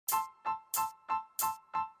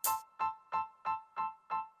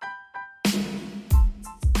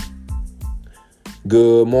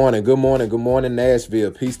Good morning,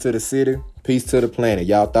 Nashville. Peace to the city, peace to the planet.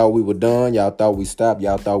 Y'all thought we were done. Y'all thought we stopped.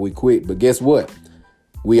 Y'all thought we quit. But guess what?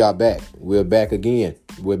 We are back. We're back again.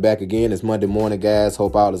 It's Monday morning, guys.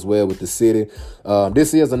 Hope all is well with the city.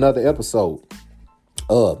 This is another episode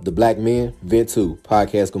of the Black Men Vent 2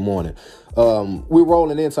 podcast. Good morning. We're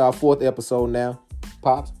rolling into our fourth episode now.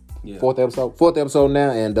 Pops? Yeah. Fourth episode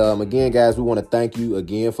now. And again, guys, we want to thank you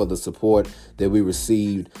again for the support that we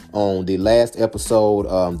received on the last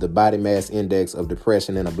episode, the body mass index of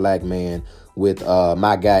depression in a black man, with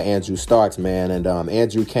my guy Andrew Starks, man. And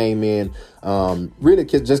Andrew came in really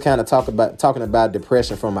just kind of talking about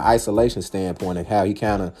depression from an isolation standpoint, and how he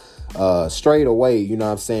kind of strayed away, you know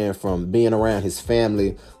what I'm saying, from being around his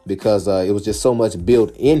family, because it was just so much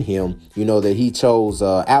built in him, you know, that he chose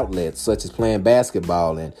outlets such as playing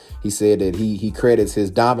basketball. And he said that he credits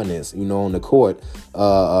his dominance, you know, on the court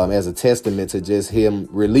as a testament to just him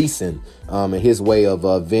releasing and his way of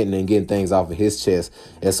venting and getting things off of his chest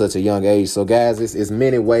at such a young age. So guys, it's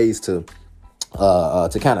many ways to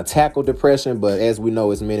kind of tackle depression, but as we know,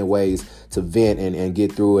 it's many ways to vent and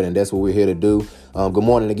get through it, and that's what we're here to do. Good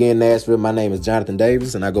morning again, Nashville. My name is Jonathan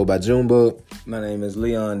Davis, and I go by Junebug. My name is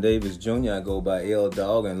Leon Davis Jr. I go by L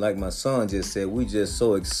Dog, and like my son just said, we just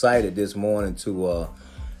so excited this morning to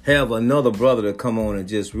have another brother to come on and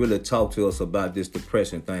just really talk to us about this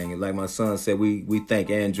depression thing. And like my son said, we thank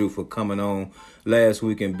Andrew for coming on last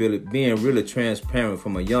week and being really transparent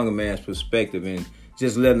from a young man's perspective, and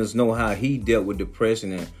just letting us know how he dealt with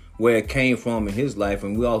depression and where it came from in his life.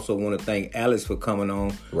 And we also want to thank Alex for coming on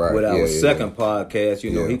with our second podcast.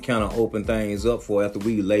 You know, he kind of opened things up for after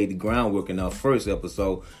we laid the groundwork in our first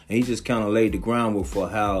episode. And he just kind of laid the groundwork for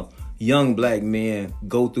how young black men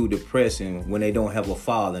go through depression when they don't have a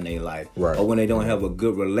father in their life, or when they don't have a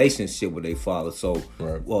good relationship with their father. So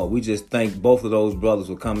we just thank both of those brothers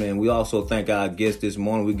for coming in. We also thank our guest this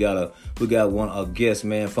morning. We got a guest,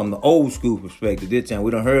 man, from the old school perspective this time. We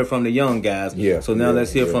done heard from the young guys. So now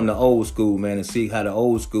let's hear from the old school, man, and see how the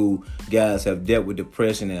old school guys have dealt with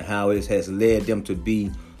depression and how it has led them to be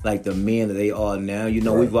like the men that they are now. You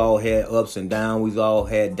know, we've all had ups and downs. We've all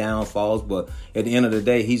had downfalls. But at the end of the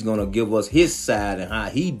day, he's going to give us his side and how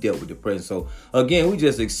he dealt with depression. So, again, we're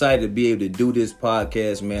just excited to be able to do this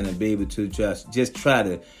podcast, man, and be able to just try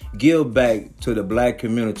to give back to the black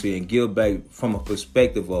community and give back from a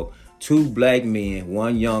perspective of two black men,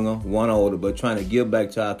 one younger, one older, but trying to give back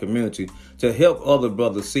to our community to help other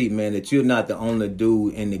brothers see, man, that you're not the only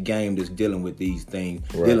dude in the game that's dealing with these things,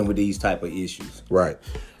 dealing with these type of issues.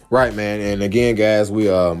 Right, man. And again, guys,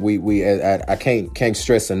 I can't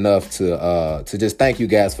stress enough to just thank you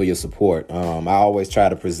guys for your support. I always try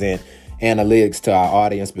to present analytics to our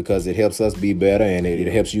audience because it helps us be better, and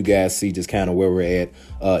it helps you guys see just kind of where we're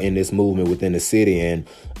at in this movement within the city. And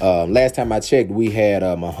last time I checked, we had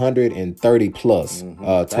 130 plus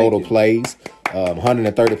total plays.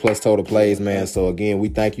 130 plus total plays, man. So again, we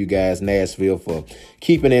thank you guys, Nashville, for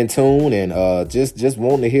keeping in tune and just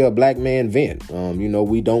wanting to hear a black man vent. You know,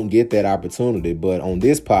 we don't get that opportunity, but on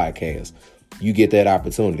this podcast, you get that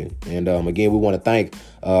opportunity. And again, we want to thank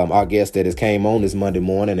our guest that has came on this Monday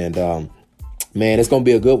morning. And man, it's going to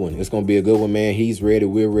be a good one. It's going to be a good one, man. He's ready.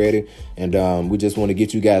 We're ready. And we just want to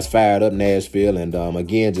get you guys fired up, Nashville. And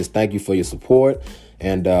again, just thank you for your support.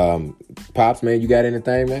 And Pops, man, you got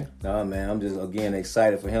anything, man? No, man, I'm just, again,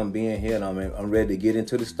 excited for him being here. And I'm ready to get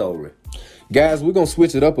into the story. Guys, we're going to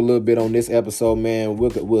switch it up a little bit on this episode, man.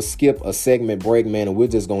 We'll skip a segment break, man, and we're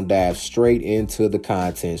just going to dive straight into the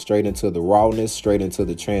content, straight into the rawness, straight into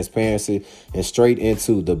the transparency, and straight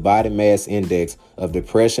into the body mass index of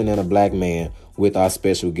depression in a black man with our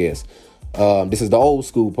special guest. This is the old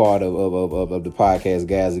school part of the podcast,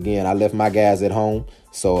 guys. Again, I left my guys at home,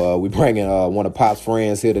 so we're bringing one of Pop's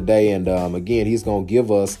friends here today, and again, he's going to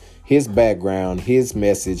give us his background, his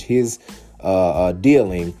message, his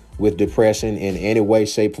dealing with depression in any way,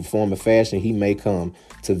 shape, or form, or fashion he may come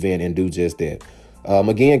to vent and do just that.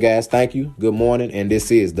 Again, guys, thank you. Good morning, and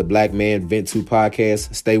this is the Black Man Vent 2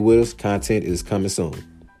 podcast. Stay with us. Content is coming soon.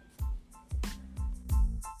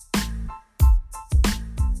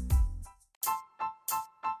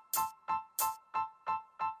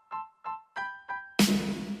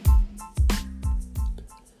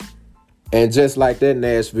 And just like that,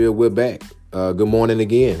 Nashville, we're back. Good morning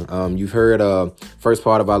again. You've heard first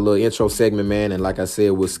part of our little intro segment, man. And like I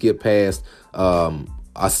said, we'll skip past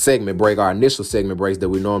our segment break, our initial segment breaks that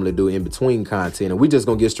we normally do in between content. And we just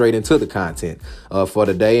going to get straight into the content for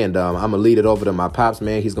today. And I'm going to lead it over to my Pops,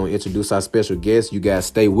 man. He's going to introduce our special guest. You guys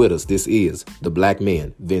stay with us. This is the Black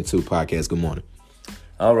Men Vent 2 podcast. Good morning.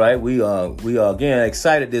 All right. We are again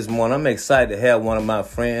excited this morning. I'm excited to have one of my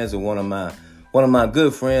friends and one of my one of my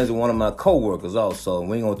good friends and one of my co-workers also.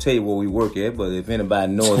 We ain't gonna tell you where we work at, but if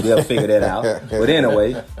anybody knows, they'll figure that out. But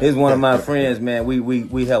anyway, he's one of my friends, man.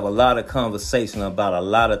 We have a lot of conversation about a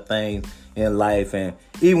lot of things in life. And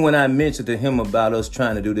even when I mentioned to him about us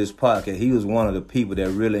trying to do this podcast, he was one of the people that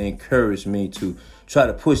really encouraged me to try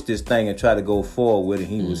to push this thing and try to go forward with it.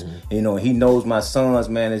 He was, he knows my sons,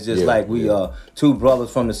 man. It's just like we are two brothers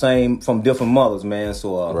from different mothers, man.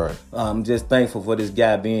 So I'm just thankful for this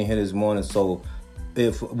guy being here this morning. So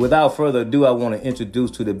without further ado, I want to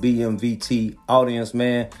introduce to the BMVT audience,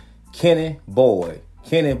 man, Kenny Boyd.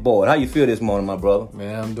 Kenny Boyd, how you feel this morning, my brother?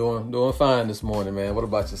 Man, I'm doing fine this morning, man. What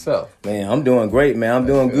about yourself? Man, I'm doing great, man. I'm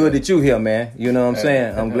doing good that you here, man. You know what I'm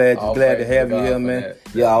saying? I'm glad to have you here, man.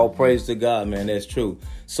 Yeah, all praise to God, man. That's true.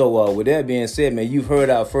 So with that being said, man, you've heard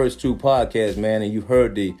our first two podcasts, man, and you've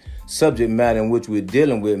heard the subject matter in which we're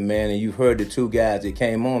dealing with, man, and you've heard the two guys that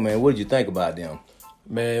came on, man. What did you think about them?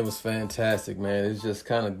 Man, it was fantastic, man. It's just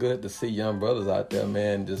kind of good to see young brothers out there,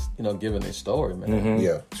 man, just, giving their story, man. Mm-hmm.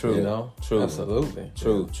 Yeah, true. True. Absolutely.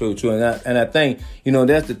 True. And I think,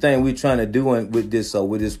 that's the thing we're trying to do with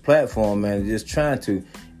this platform, man, just trying to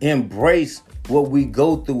embrace what we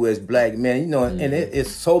go through as black men, and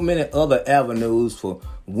it's so many other avenues for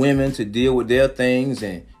women to deal with their things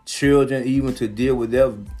and children even to deal with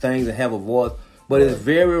their things and have a voice. But it's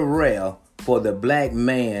very rare for the black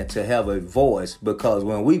man to have a voice, because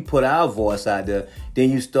when we put our voice out there, then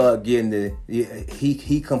you start getting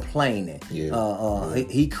he complaining,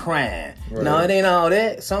 he crying. Right. No, it ain't all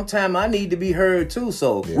that. Sometimes I need to be heard too.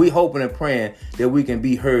 So we hoping and praying that we can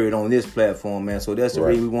be heard on this platform, man. So that's the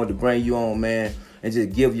reason we want to bring you on, man, and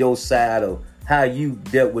just give your side of how you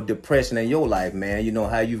dealt with depression in your life, man.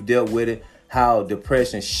 How you've dealt with it, how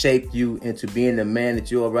depression shaped you into being the man that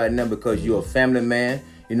you are right now, because you're a family man.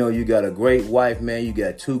 You got a great wife, man. You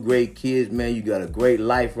got 2 great kids, man. You got a great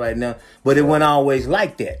life right now. But it wasn't always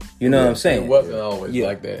like that. You know what I'm saying? It wasn't always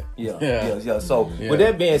like that. Yeah. So, with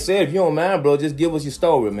that being said, if you don't mind, bro, just give us your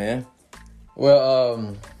story, man.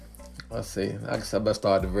 Well, let's see. I guess I better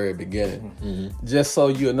start at the very beginning. Mm-hmm. Just so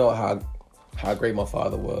you know how great my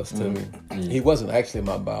father was to me. Mm-hmm. He wasn't actually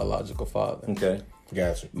my biological father. Okay.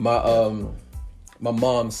 Gotcha. My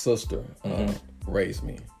mom's sister raised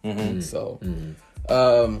me. Mm-hmm. So... Mm-hmm.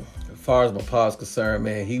 As far as my pa's concerned,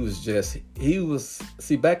 man, he was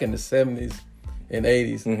back in the 70s and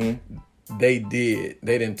 80s, they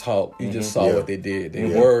didn't talk. You just saw what they did. They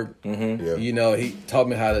worked. Mm-hmm. He taught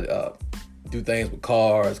me how to do things with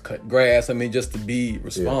cars, cut grass. I mean, just to be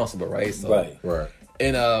responsible, right? So, right.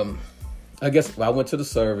 And I guess I went to the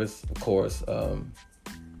service, of course.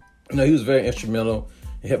 He was very instrumental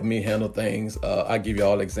in helping me handle things. I give you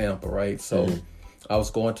all an example, right? So I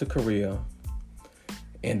was going to Korea.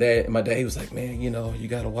 And my dad, he was like, man, you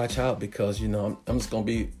got to watch out, because, I'm just going to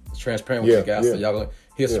be transparent with you guys. So y'all going to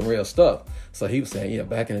hear some real stuff. So he was saying,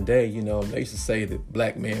 back in the day, they used to say that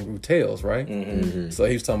black men grew tails, right? Mm-hmm. So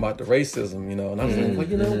he was talking about the racism, and I was like,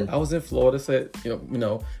 well, I was in Florida, said,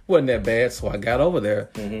 wasn't that bad. So I got over there,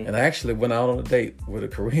 and I actually went out on a date with a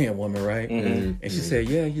Korean woman, right? Mm-hmm. And she said,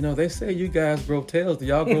 yeah, they say you guys grow tails. Do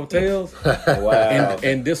y'all grow tails? Wow.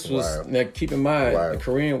 And this was, now keep in mind, the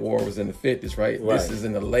Korean War was in the 50s, right? This is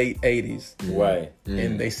in the late 80s. Right.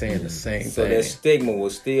 And they saying the same thing. So that stigma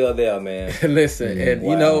was still there, man. Listen, and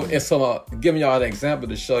and so giving y'all an example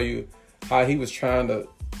to show you how he was trying to,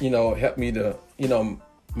 help me to,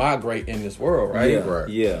 migrate in this world, right?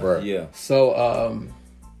 Yeah. So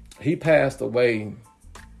he passed away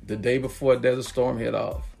the day before Desert Storm hit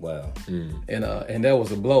off. Wow. And that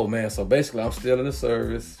was a blow, man. So basically, I'm still in the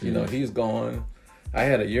service. He's gone. I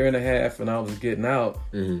had a year and a half, and I was getting out.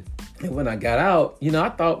 And when I got out, I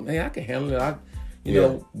thought, man, I can handle it. I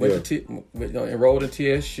enrolled in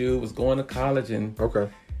TSU, was going to college, and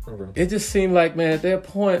it just seemed like, man, at that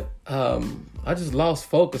point, I just lost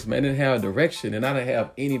focus, man. I didn't have a direction, and I didn't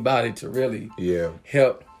have anybody to really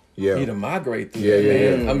help me to migrate through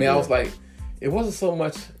it, man. I mean, I was like, it wasn't so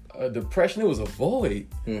much a depression, it was a void.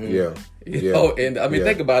 Mm-hmm. And I mean,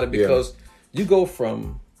 think about it, because you go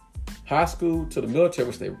from high school to the military,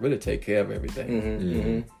 which they really take care of everything. Mm-hmm.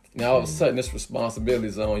 Mm-hmm. Now, all of a sudden, this responsibility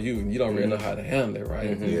is on you, and you don't really know how to handle it,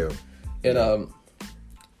 right? Mm-hmm. And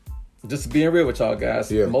just being real with y'all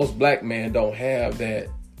guys, most black men don't have that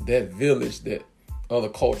village that other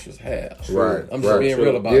cultures have. Right. I'm just being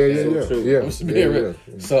real about that. I'm just being real.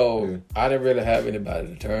 So I didn't really have anybody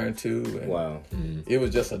to turn to. And it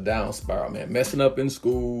was just a down spiral, man. Messing up in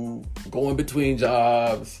school, going between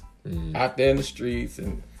jobs, out there in the streets,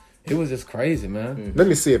 and it was just crazy, man. Let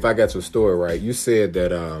me see if I got your story right. You said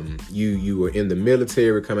that you were in the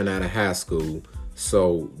military coming out of high school.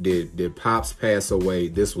 So did Pops pass away?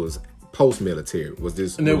 This was post-military? Was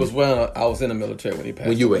this? And it was when I was in the military when he passed.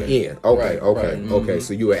 When you were in, okay. Mm-hmm.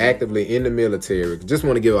 So you were actively in the military. Just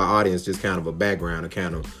want to give our audience just kind of a background of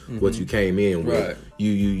kind of what you came in with. Right.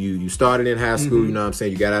 You started in high school. You know what I'm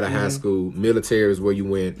saying? You got out of high school. Military is where you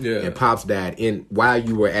went. Yeah. And Pops died while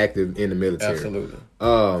you were active in the military. Absolutely.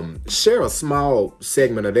 Share a small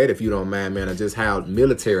segment of that if you don't mind, man, of just how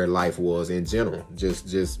military life was in general.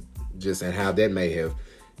 Just and how that may have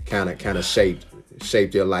kind of shaped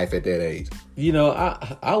your life at that age. You know,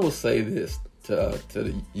 I will say this to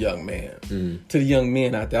the young man, to the young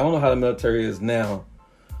men out there. I don't know how the military is now,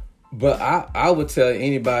 but I would tell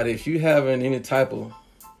anybody, if you having any type of,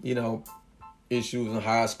 issues in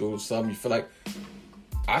high school or something, you feel like,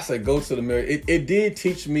 I say go to the military. It did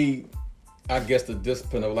teach me, I guess, the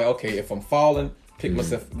discipline of like, okay, if I'm falling, pick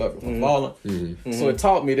myself up. If I'm falling, so it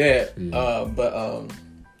taught me that. But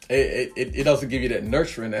it doesn't give you that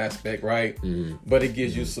nurturing aspect, right? But it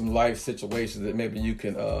gives you some life situations that maybe you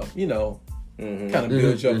can, kind of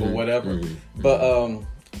build you up or whatever. But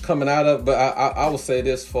coming out of, but I will say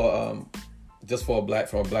this for just from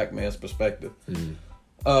a black man's perspective,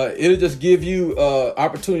 it'll just give you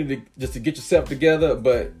opportunity just to get yourself together.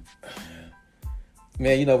 But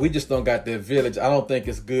man, we just don't got that village. I don't think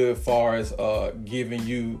it's good far as giving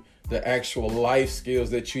you the actual life skills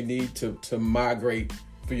that you need to migrate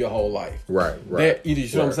through your whole life. Right. That, you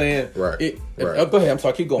know what I'm saying? Right. Go ahead. I'm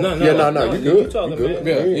sorry. Keep going. No. You're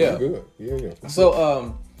good. Yeah. Yeah.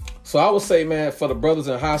 So I would say, man, for the brothers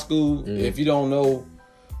in high school, if you don't know,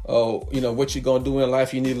 what you're gonna do in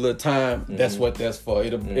life, you need a little time. That's what that's for.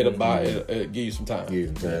 It'll give you some time.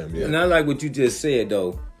 Yeah. And I like what you just said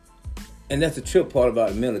though, and that's the trip part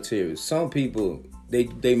about the military. Some people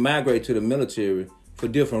they migrate to the military for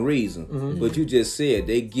different reasons. But you just said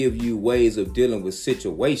they give you ways of dealing with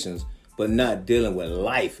situations, but not dealing with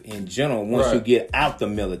life in general once you get out the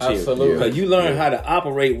military. Absolutely. Because you learn how to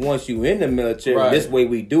operate once you in the military. Right. This way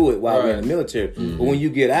we do it while we're in the military. But when you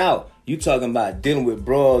get out, you talking about dealing with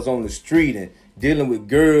bros on the street and dealing with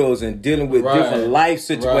girls and dealing with different life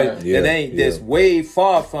situations that's way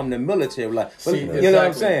far from the military life. But, you know what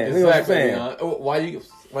I'm saying? Exactly.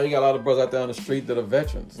 Why you got a lot of brothers out there on the street that are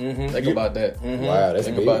veterans? Think about that. Wow, that's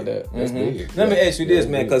Think big. about that. That's big. Let me ask you this,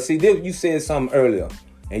 man, because see, you said something earlier,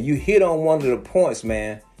 and you hit on one of the points,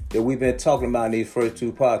 man, that we've been talking about in these first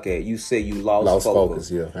two podcasts. You said you lost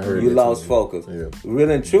focus. Yeah, I heard you lost too. focus. Yeah.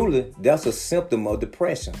 Really and truly, that's a symptom of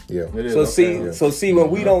depression. Yeah. So see, when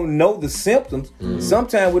we don't know the symptoms,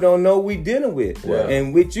 sometimes we don't know what we're dealing with. Right.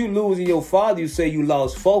 And with you losing your father, you say you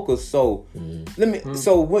lost focus. So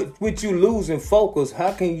So with you losing focus,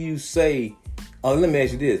 how can you say? Let me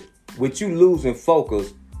ask you this: with you losing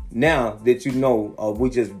focus. Now that you know, we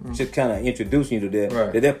just kind of introducing you to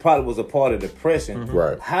that, that probably was a part of depression.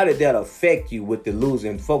 Right. How did that affect you with the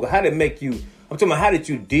losing focus? How did it make you? I'm talking about how did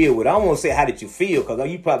you deal with it? I don't want to say how did you feel, because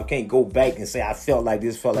you probably can't go back and say I felt like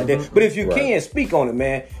this, felt like that. But if you can, speak on it,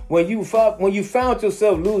 man. When you found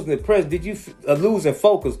yourself losing depression, did you losing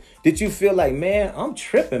focus? Did you feel like, man, I'm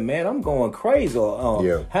tripping, man, I'm going crazy,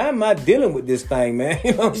 or how am I dealing with this thing, man?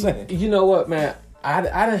 You know what I'm saying? You know what, man? I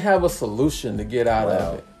didn't have a solution to get out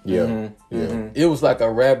of it. Yeah. It was like a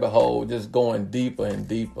rabbit hole, just going deeper and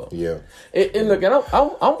deeper. Yeah. And look, and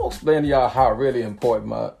I'm gonna explain to y'all how really important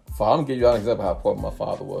my father. I'm gonna give y'all an example of how important my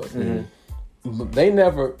father was. They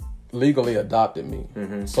never legally adopted me,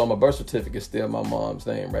 so my birth certificate is still my mom's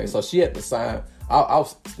name, right? So she had to sign. I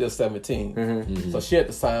was still 17, so she had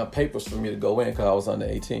to sign papers for me to go in because I was under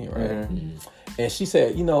 18, right? And she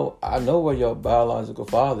said, I know where your biological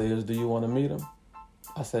father is. Do you want to meet him?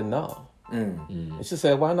 I said no. And she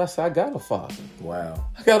said, why not? I said, I got a father. Wow.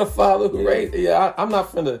 I got a father who raised. I'm not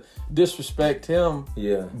finna disrespect him.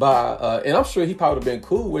 By and I'm sure he probably would have been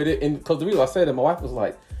cool with it. And because the reason I said that, my wife was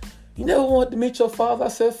like, "You never wanted to meet your father?" I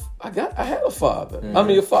said, "I had a father. I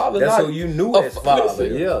mean, a father. That's not, so you knew his father.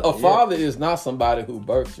 Listen, a father is not somebody who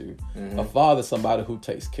birthed you. A father is somebody who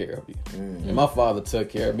takes care of you. And my father took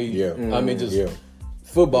care of me. I mean, just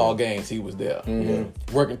football games, he was there.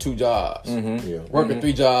 Working 2 jobs. Working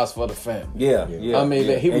 3 jobs for the family. I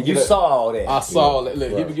mean, he would and you saw all that. I saw that.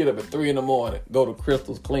 Look, he would get up at 3 a.m, go to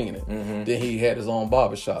Crystal's cleaning. Then he had his own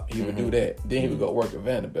barbershop. He would do that. Then he would go work at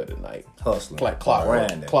Vanderbilt at night. Hustling. Like clockwork.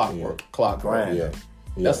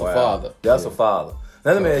 That's a father. That's a father.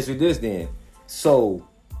 Now let me ask you this then. So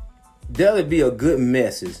that would be a good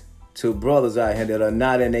message to brothers out here that are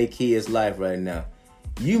not in their kids' life right now.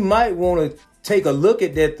 You might want to take a look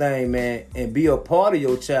at that thing, man, and be a part of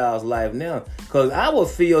your child's life now. Cause I would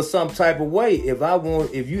feel some type of way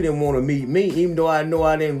if you didn't want to meet me, even though I know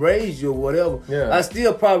I didn't raise you or whatever. Yeah. I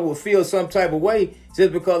still probably would feel some type of way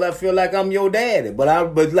just because I feel like I'm your daddy.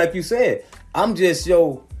 But like you said, I'm just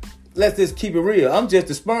let's just keep it real. I'm just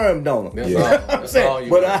a sperm donor. That's all. That's all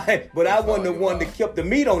but I wasn't the one that kept the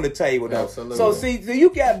meat on the table though. Absolutely. So see, you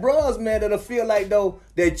got bros, man, that'll feel like though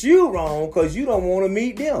that you wrong because you don't want to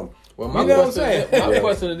meet them. Well, my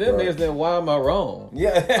question to them is then why am I wrong?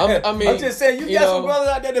 Yeah, I'm just saying you got some brothers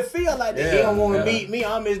out there that feel like that. He don't want to meet me.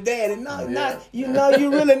 I'm his daddy. No, not you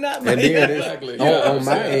really not. And then exactly. on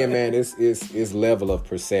my end, man, it's level of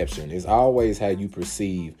perception. It's always how you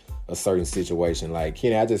perceive a certain situation. Like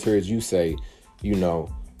Kenny, I just heard you say,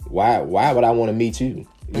 why would I want to meet you?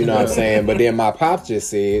 You know what I'm saying? But then my pops just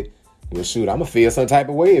said, well, shoot, I'm going to feel some type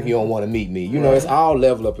of way if you don't want to meet me. It's all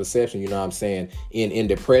level of perception, you know what I'm saying, in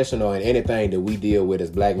depression or in anything that we deal with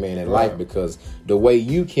as black men in life, because the way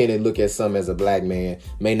you can look at something as a black man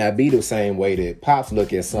may not be the same way that Pops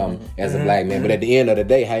look at something as a black man. But at the end of the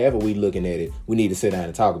day, however we looking at it, we need to sit down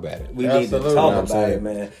and talk about it. We need to talk about it,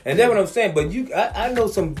 man. And that's what I'm saying. But I know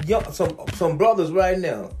some brothers right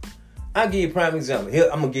now. I'll give you a prime example. Here,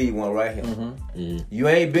 I'm going to give you one right here. Mm-hmm. You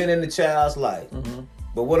ain't been in the child's life. Mm-hmm.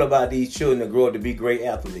 But what about these children that grow up to be great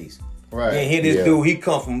athletes? Right. And here this dude, he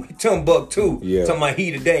come from Timbuktu, talking about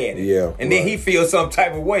he the daddy. Yeah. And then he feels some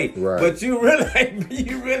type of way. Right. But you really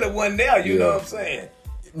wasn't there, you know what I'm saying?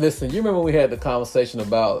 Listen, you remember we had the conversation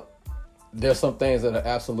about there's some things that are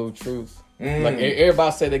absolute truth. Mm. Like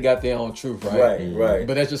everybody say they got their own truth, right? Right.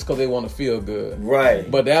 But that's just because they want to feel good, right?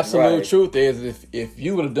 But the absolute truth is, if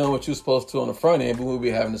you would have done what you're supposed to on the front end, we would be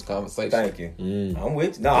having this conversation. Thank you. I'm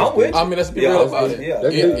with you. No, I'm with you. I mean, let's be real about it. Yeah.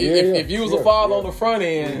 If you was a father on the front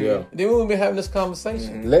end, then we would be having this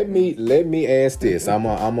conversation. Let me ask this. I'm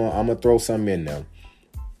gonna throw something in there.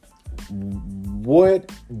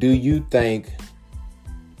 What do you think?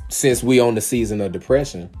 Since we on the season of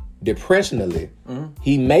depressionally,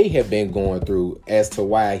 he may have been going through as to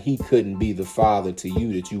why he couldn't be the father to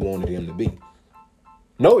you that you wanted him to be.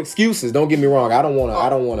 No excuses. Don't get me wrong. I don't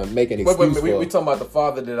want to make an excuse. Wait, we talking about the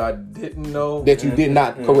father that I didn't know that you did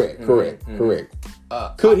not. Correct.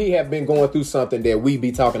 Could he have been going through something that we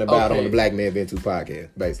be talking about on the Black Man Vent 2 podcast?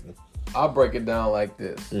 Basically, I'll break it down like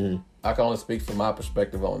this. Mm-hmm. I can only speak from my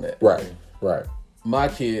perspective on that. Right. My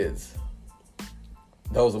kids.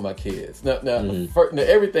 Those are my kids. Now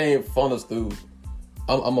everything funnels through.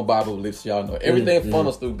 I'm a Bible believer, so y'all know. Everything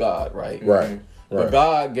funnels through God, right? Right. But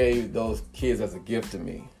God gave those kids as a gift to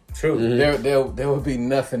me. True. Mm-hmm. There would be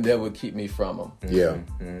nothing that would keep me from them. Yeah.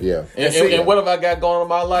 Yeah. And what have I got going on in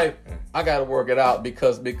my life? I got to work it out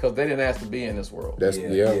because they didn't ask to be in this world. That's Now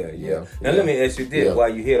let me ask you this: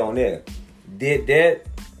 while you hit on that, did that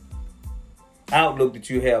outlook that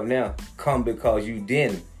you have now come because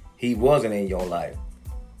he wasn't in your life?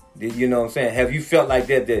 You know what I'm saying? Have you felt like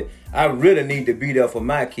that I really need to be there for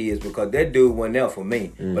my kids because that dude wasn't there for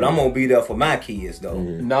me, but I'm gonna be there for my kids though?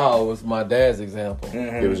 No, it was my dad's example.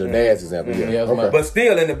 It was your dad's example. But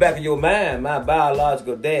still, in the back of your mind, my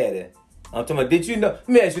biological daddy. I'm talking about. Did you know? Let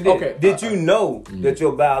me ask you this: did you know that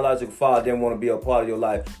your biological father didn't want to be a part of your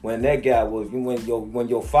life when that guy was when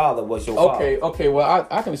your father was your father? Okay. Well,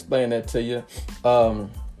 I can explain that to you.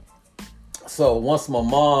 So once my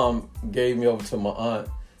mom gave me over to my aunt.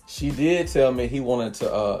 She did tell me he wanted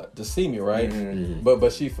to see me, right? Mm-hmm.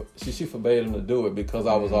 But she forbade him to do it because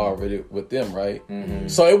I was already with them, right? Mm-hmm.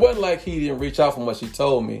 So it wasn't like he didn't reach out from what she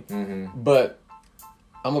told me. Mm-hmm. But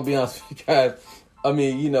I'm gonna be honest with you guys. I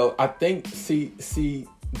mean, I think see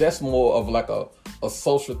that's more of like a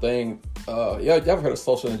social thing. Y'all ever heard of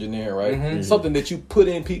social engineering, right? Mm-hmm. Something that you put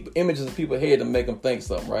in images of people's head to make them think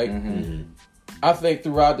something, right? Mm-hmm. I think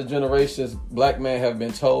throughout the generations, black men have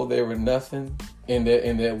been told they were nothing. And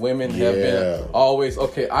that women have been always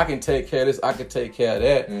I can take care of this, I can take care of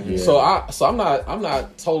that. Mm-hmm. So I'm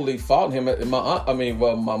not totally faulting him.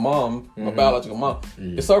 My mom, my biological mom,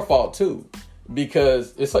 it's her fault too,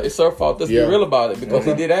 because it's her fault. Let's be real about it, because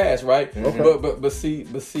he did ask, right? Okay. But see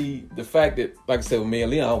the fact that, like I said, with me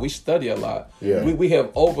and Leon, we study a lot. Yeah. We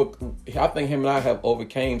have I think him and I have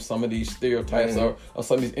overcame some of these stereotypes or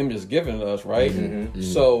some of these images given to us, right? Mm-hmm.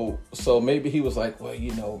 So maybe he was like, well,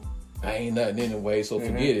 I ain't nothing anyway, so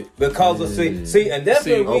forget it. Because of see, and that's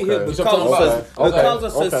what we hear because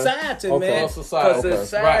of society, man. Because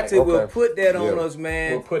society will put that on us,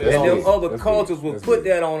 man. And them other cultures will put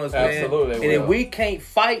that on us, man. Absolutely. And if we can't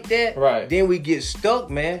fight that, then we get stuck,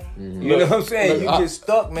 man. You know what I'm saying? You get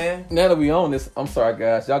stuck, man. Now that we on this, I'm sorry,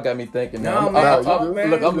 guys. Y'all got me thinking. No, man.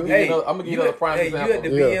 Look, I'm gonna give you another prime example. You at the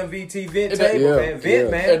BMVT vent table, man. Vent,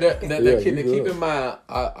 man. Keep in mind,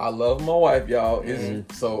 I love my wife, y'all.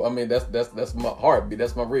 So I mean, that's my heartbeat.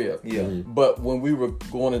 That's my rib. Yeah. But when we were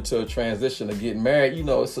going into a transition of getting married, you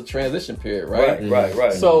know, it's a transition period, right?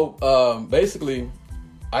 Right. So basically,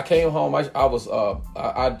 I came home. I traveled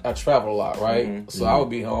a lot, right? So I would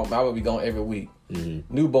be home. I would be gone every week.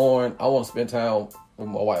 Newborn. I want to spend time with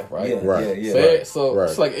my wife, right? So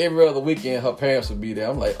it's like every other weekend, her parents would be there.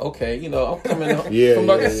 I'm like, okay, you know, I'm coming home from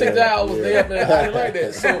like 6 hours there, man. I didn't like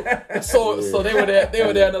that. So they were there. They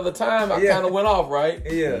were there another time. I kind of went off, right?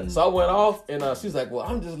 Yeah. So I went off, and she's like, well,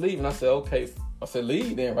 I'm just leaving. I said, okay. I said,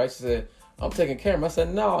 leave then, right? She said, I'm taking Cameron. I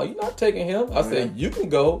said, no, you're not taking him. I said, you can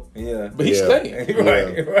go. Yeah. But he's staying.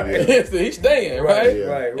 Right. He's staying, right?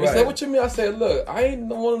 Right. He said, what you mean? I said, look, I ain't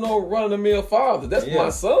want no run-of-the-mill father. That's my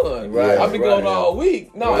son. Right. I be going all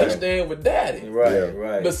week. No, he's staying with daddy.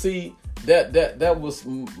 Right. But see, that was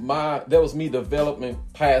me developing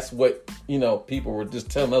past what, you know, people were just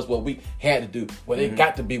telling us what we had to do. Well, they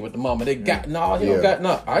got to be with the mama. They got don't got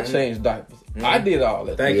no. I changed diapers. I did all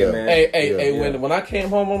that. Thank you, man. Hey, when I came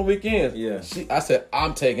home on the weekends, I said,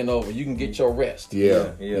 I'm taking over. You can get your rest. You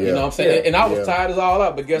know what I'm saying? And I was tired as all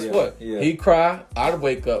out, but guess what? He'd cry, I'd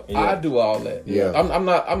wake up, I'd do all that.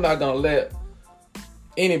 I'm not gonna let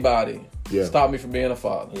anybody stop me from being a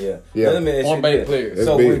father. Let me ask on you base players.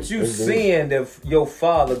 So with you seeing that your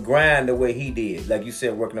father grind the way he did, like you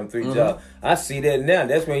said, working them 3 jobs, I see that now.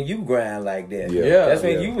 That's when you grind like that. That's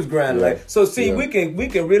when you was grinding like. So see, we can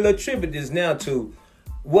really attribute this now to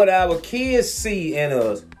what our kids see in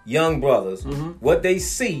us, young brothers. What they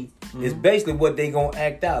see is basically what they gonna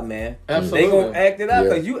act out, man. Absolutely. They gonna act it out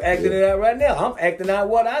because you acting it out right now. I'm acting out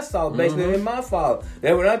what I saw basically in my father.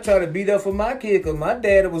 That when I try to be there for my kid, because my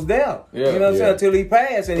dad was there. You know what I'm saying? Until he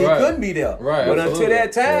passed and he couldn't be there. But until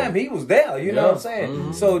that time, he was there. You know what I'm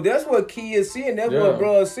saying? So that's what kids see and that's what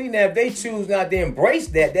brothers see. Now if they choose not to embrace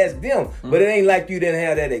that, that's them. But it ain't like you didn't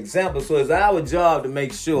have that example. So it's our job to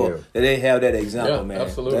make sure that they have that example, man.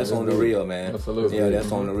 Absolutely. That's on the real, man. Absolutely. Yeah,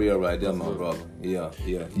 that's on the real right there, my brother. Yeah.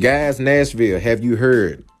 Guys, Nashville, have you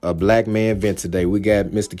heard a black man vent today? We got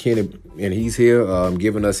Mr. Kenny, and he's here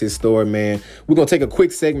giving us his story, man. We're going to take a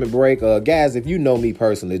quick segment break. Guys, if you know me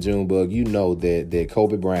personally, Junebug, you know that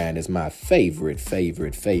Kobe Bryant is my favorite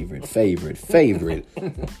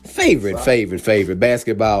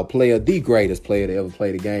basketball player, the greatest player to ever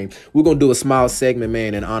play the game. We're going to do a small segment,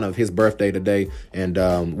 man, in honor of his birthday today, and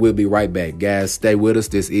we'll be right back. Guys, stay with us.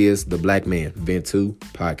 This is The Black Man Vent 2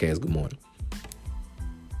 Podcast. Good morning.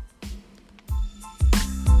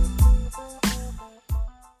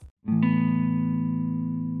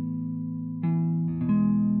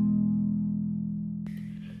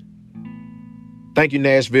 Thank you,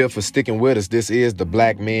 Nashville, for sticking with us. This is The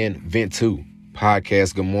Black Man Vent 2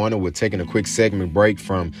 Podcast. Good morning. We're taking a quick segment break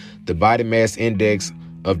from the Body Mass Index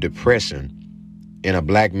of Depression in a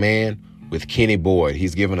Black Man with Kenny Boyd.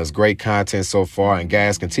 He's given us great content so far. And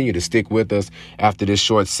guys, continue to stick with us after this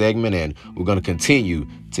short segment. And we're going to continue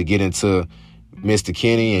to get into Mr.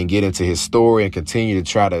 Kenny and get into his story and continue to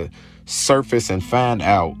try to surface and find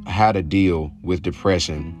out how to deal with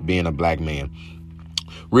depression being a black man.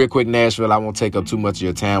 Real quick, Nashville, I won't take up too much of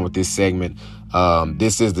your time with this segment.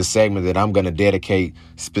 This is the segment that I'm going to dedicate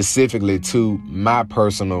specifically to my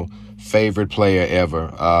personal favorite player ever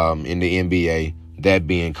in the NBA, that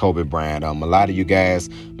being Kobe Bryant. A lot of you guys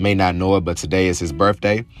may not know it, but today is his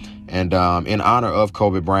birthday. And in honor of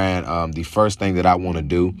Kobe Bryant, the first thing that I want to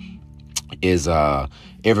do is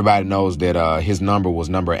everybody knows that his number was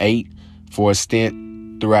number 8 for a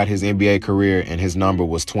stint throughout his NBA career, and his number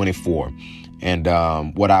was 24. And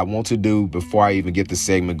what I want to do before I even get the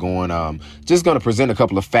segment going, just going to present a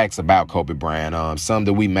couple of facts about Kobe Bryant, some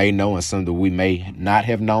that we may know and some that we may not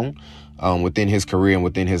have known within his career and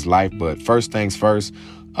within his life. But first things first,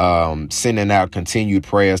 sending out continued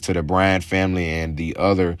prayers to the Bryant family and the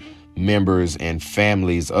other members and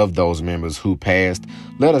families of those members who passed.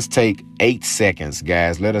 Let us take 8 seconds,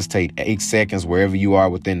 guys. Let us take 8 seconds wherever you are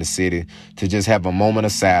within the city to just have a moment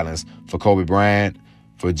of silence for Kobe Bryant,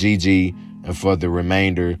 for Gigi, and for the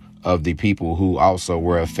remainder of the people who also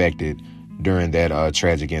were affected during that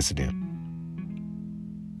tragic incident.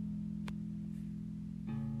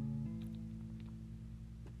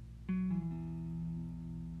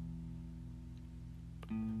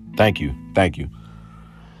 Thank you.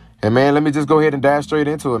 And man, let me just go ahead and dive straight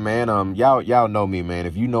into it, man. Y'all know me, man.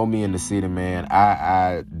 If you know me in the city, man,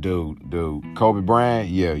 I do. Kobe Bryant,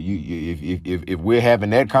 yeah. If we're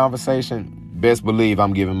having that conversation, best believe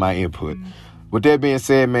I'm giving my input. With that being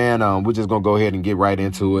said, man, we're just gonna go ahead and get right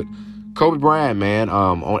into it. Kobe Bryant, man,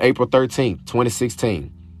 on April 13th,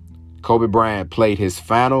 2016, Kobe Bryant played his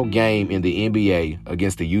final game in the NBA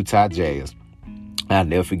against the Utah Jazz. I'll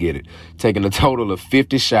never forget it. Taking a total of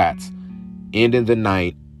 50 shots, ending the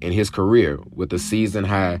night in his career with a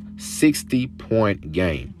season-high 60-point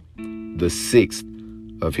game, the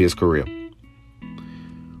 6th of his career.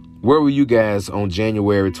 Where were you guys on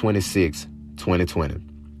January 26, 2020?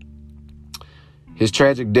 His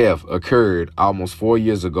tragic death occurred almost 4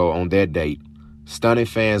 years ago on that date, stunning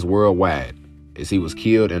fans worldwide as he was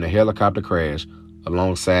killed in a helicopter crash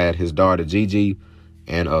alongside his daughter Gigi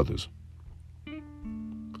and others.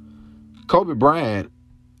 Kobe Bryant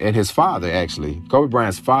and his father, Kobe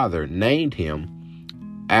Bryant's father, named him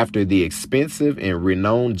after the expensive and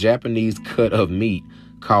renowned Japanese cut of meat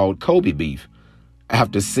called Kobe beef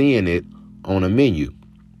after seeing it on a menu.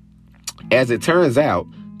 As it turns out,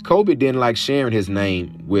 Kobe didn't like sharing his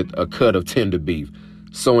name with a cut of tender beef.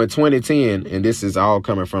 So in 2010, and this is all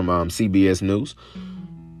coming from CBS News,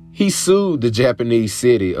 he sued the Japanese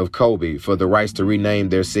city of Kobe for the rights to rename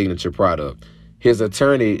their signature product. His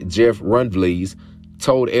attorney, Jeff Rundvlies,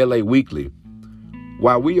 told LA Weekly,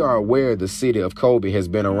 "While we are aware the city of Kobe has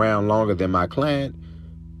been around longer than my client,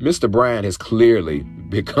 Mr. Bryant has clearly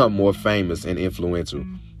become more famous and influential.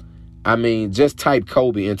 I mean, just type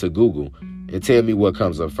Kobe into Google and tell me what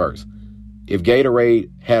comes up first. If Gatorade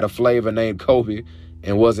had a flavor named Kobe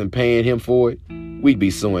and wasn't paying him for it, we'd be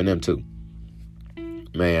suing them too."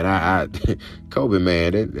 Man, I Kobe,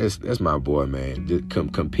 man, that's my boy, man. Just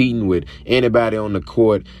competing with anybody on the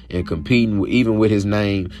court and competing even with his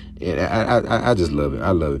name. And I just love it.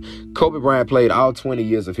 I love it. Kobe Bryant played all 20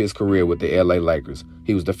 years of his career with the LA Lakers.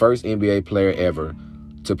 He was the first NBA player ever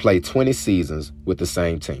to play 20 seasons with the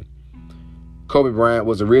same team. Kobe Bryant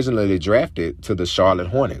was originally drafted to the Charlotte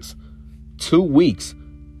Hornets. 2 weeks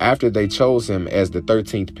after they chose him as the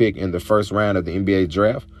 13th pick in the first round of the NBA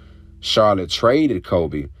draft, Charlotte traded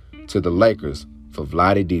Kobe to the Lakers for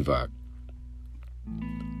Vlade Divac.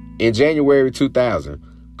 In January 2000,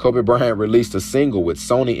 Kobe Bryant released a single with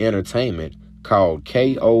Sony Entertainment called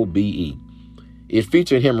KOBE. It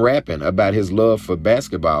featured him rapping about his love for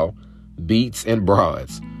basketball, beats, and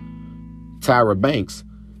broads. Tyra Banks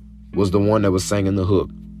was the one that was singing the hook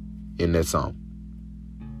in that song.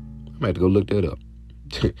 I'm going to have to go look that up.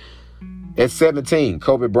 At 17,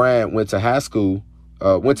 Kobe Bryant went to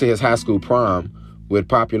his high school prom with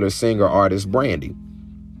popular singer-artist Brandy.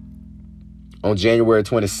 On January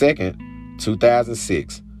 22nd,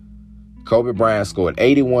 2006, Kobe Bryant scored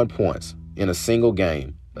 81 points in a single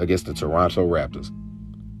game against the Toronto Raptors.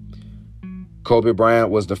 Kobe Bryant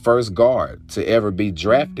was the first guard to ever be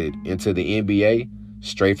drafted into the NBA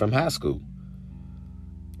straight from high school.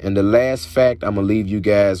 And the last fact I'm going to leave you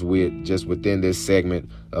guys with, just within this segment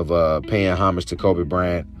of paying homage to Kobe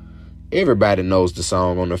Bryant, everybody knows the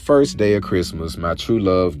song "On the First Day of Christmas, My True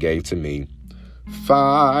Love Gave to Me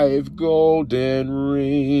 5 golden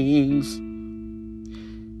rings."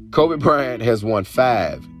 Kobe Bryant has won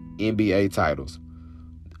 5 NBA titles.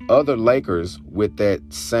 Other Lakers with that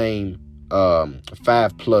same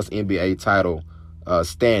 5+ NBA title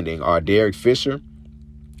standing are Derek Fisher,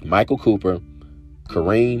 Michael Cooper,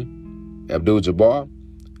 Kareem Abdul-Jabbar,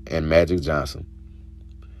 and Magic Johnson.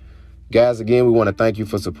 Guys, again, we want to thank you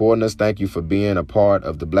for supporting us. Thank you for being a part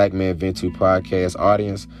of the Black Man Vent 2 podcast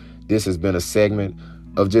audience. This has been a segment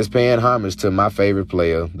of just paying homage to my favorite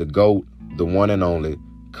player, the GOAT, the one and only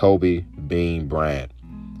Kobe Bean Bryant.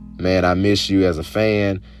 Man, I miss you as a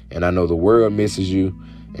fan, and I know the world misses you,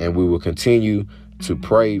 and we will continue to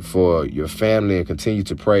pray for your family and continue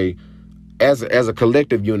to pray as a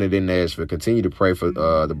collective unit in Nashville. Continue to pray for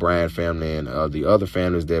the Bryant family and the other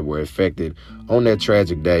families that were affected on that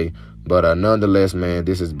tragic day. But nonetheless, man,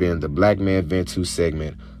 this has been the Black Man Vent 2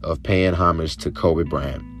 segment of paying homage to Kobe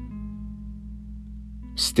Bryant.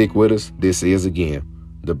 Stick with us. This is, again,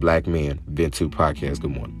 the Black Man Vent 2 podcast. Good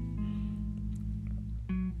morning.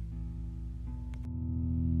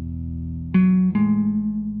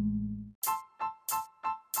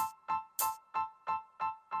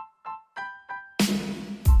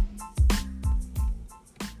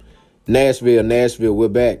 Nashville, we're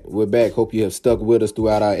back. Hope you have stuck with us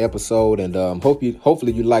throughout our episode, and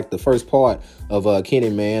hopefully you liked the first part of Kenny,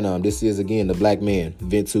 man. This is again the Black Man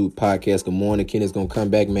VidTube podcast. Good morning. Kenny's gonna come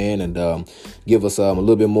back, man, and give us a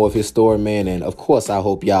little bit more of his story, man. And of course, I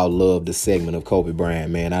hope y'all love the segment of Kobe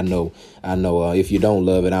Bryant, man. I know. If you don't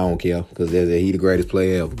love it, I don't care, because he the greatest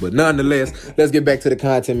player ever. But nonetheless, let's get back to the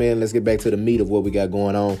content, man. Let's get back to the meat of what we got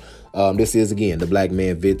going on. This is again the Black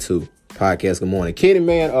Man VidTube podcast. Good morning, Kenny,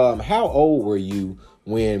 man. How old were you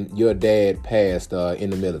when your dad passed in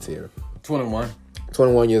the military? 21.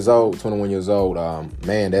 21 years old.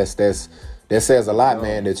 Man, that says a lot,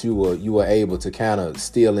 man, that you were able to kind of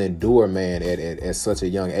still endure, man, at such a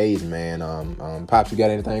young age, man. Pops, you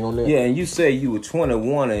got anything on that? Yeah, and you say you were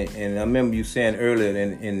 21, and I remember you saying earlier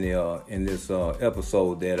in this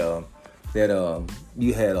episode that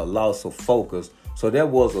you had a loss of focus. So that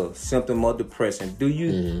was a symptom of depression. Do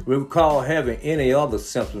you recall having any other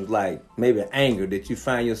symptoms, like maybe anger? Did you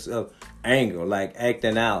find yourself like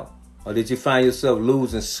acting out? Or did you find yourself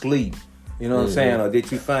losing sleep? You know what I'm saying? Or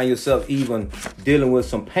did you find yourself even dealing with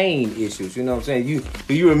some pain issues? You know what I'm saying?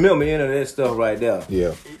 Do you remember any of that stuff right there?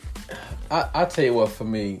 Yeah. I tell you what, for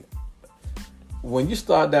me, when you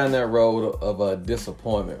start down that road of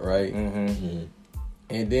disappointment, right? Mm-hmm.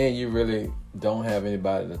 And then you really don't have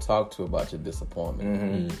anybody to talk to about your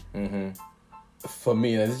disappointment. For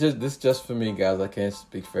me, and this just for me, guys. I can't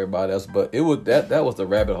speak for everybody else, but it was that was the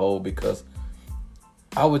rabbit hole, because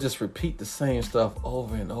I would just repeat the same stuff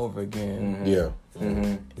over and over again. Yeah.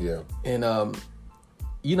 And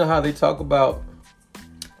you know how they talk about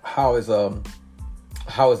how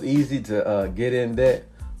it's easy to get in debt,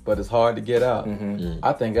 but it's hard to get out.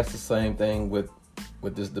 I think that's the same thing with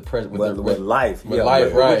this depression, with life,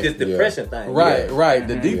 right? With this depression thing, right.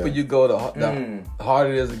 The deeper you go, the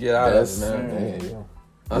harder it is to get out of it, man.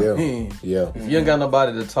 I mean, if you ain't got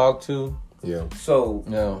nobody to talk to, So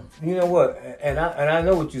you know what, and I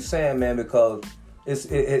know what you're saying, man, because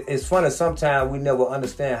it's funny. Sometimes we never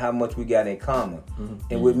understand how much we got in common.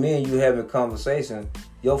 And with me and you having a conversation,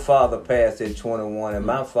 your father passed at 21, and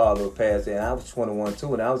my father passed at, and I was 21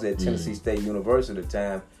 too, and I was at Tennessee State University at the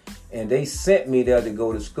time. And they sent me there to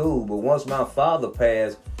go to school. But once my father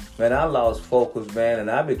passed, man, I lost focus, man, and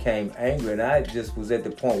I became angry. And I just was at the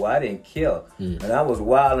point where I didn't care. And I was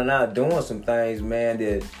wilding out doing some things, man,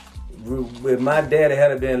 that if my daddy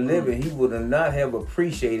had been living, he would not have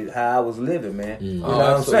appreciated how I was living, man. You know what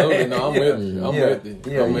I'm saying? No, I'm with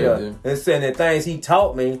you. And saying the things he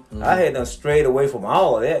taught me, I had done strayed away from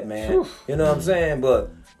all of that, man. You know what I'm saying?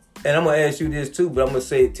 But... And I'm gonna ask you this too, but I'm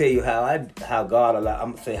gonna tell you how God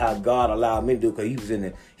allowed me to do it,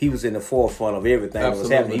 because he was in the forefront of everything that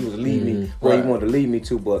was happening. He was leading me where he wanted to lead me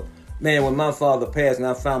to. But man, when my father passed and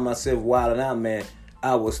I found myself wilding out, man,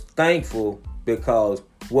 I was thankful, because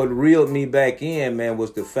what reeled me back in, man,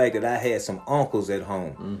 was the fact that I had some uncles at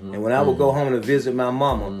home. And when I would go home to visit my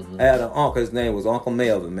mama, I had an uncle. His name was Uncle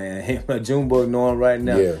Melvin, man. Junebug know him right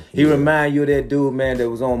now. He remind you of that dude, man, that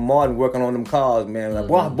was on Martin working on them cars, man. Like,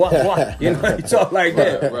 boy. You know, he talk like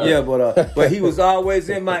that. Right. Yeah, but he was always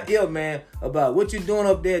in my ear, man, about what you doing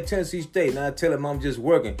up there at Tennessee State. And I tell him I'm just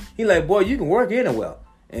working. He like, boy, you can work anywhere.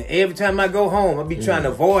 And every time I go home, I be trying to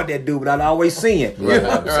avoid that dude, but I'd always see him. You know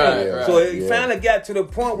what I'm saying? Right. So it finally got to the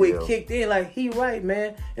point where it kicked in, like, he right,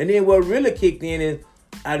 man. And then what really kicked in is,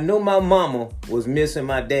 I know my mama was missing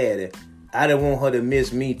my daddy. I didn't want her to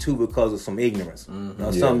miss me too, because of some ignorance.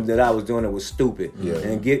 Or something that I was doing that was stupid.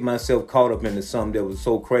 And get myself caught up into something that was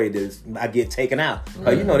so crazy that I get taken out.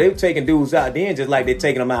 You know, they were taking dudes out then just like they're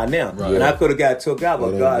taking them out now. And I could have got took out,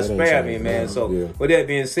 but God spared me, man. So with that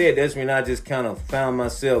being said, that's when I just kind of found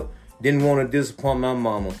myself, didn't want to disappoint my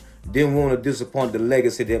mama. Didn't want to disappoint the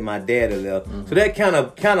legacy that my daddy left. So that kind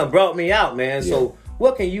of brought me out, man. So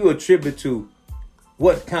what can you attribute to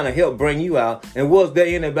what kind of helped bring you out? And was there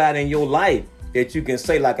anybody in your life that you can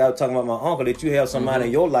say, like I was talking about my uncle, that you have somebody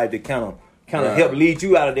in your life that kind of helped lead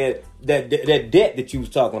you out of that debt that you was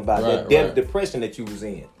talking about, that debt depression that you was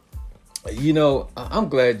in? You know, I'm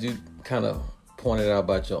glad you kind of pointed out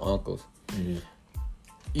about your uncles.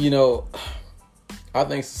 You know, I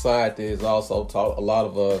think society has also taught a lot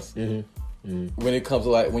of us when it comes to,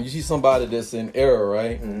 like, when you see somebody that's in error,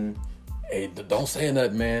 right? Hey, don't say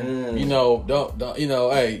nothing, man. You know, don't. You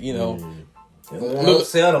know, hey, you know. Don't want to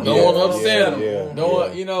upset them. Don't want to upset them. Don't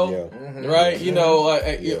want, you know, right? You know,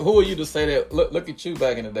 like, who are you to say that? Look at you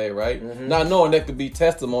back in the day, right? Not knowing that could be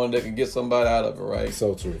testimony that can get somebody out of it, right?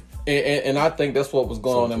 So true. And I think that's what was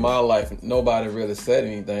going on in my life. Nobody really said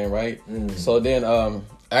anything, right? So then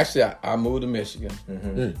Actually, I moved to Michigan,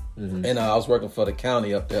 and I was working for the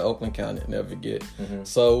county up there, Oakland County, never forget.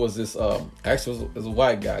 So it was this, actually it was a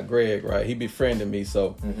white guy, Greg, right? He befriended me.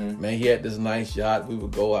 So, man, he had this nice yacht. We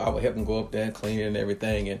would go, I would help him go up there and clean it and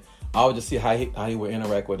everything. And I would just see how he would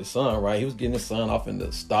interact with his son, right? He was getting his son off in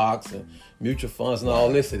the stocks and mutual funds and all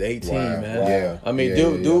this at 18, man. Wow. Yeah. I mean,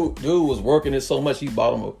 dude was working it so much he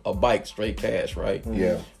bought him a bike, straight cash, right?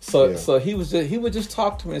 Yeah. So he would just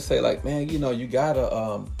talk to me and say like, man, you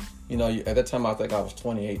gotta, at that time I think I was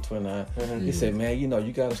 28, 29. He said, man,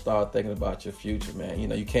 you gotta start thinking about your future, man.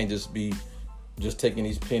 You can't just be just taking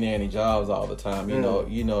these penny ante jobs all the time.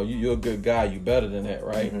 You're a good guy. You better than that,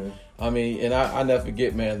 right? I mean, and I never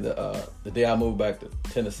forget, man, the day I moved back to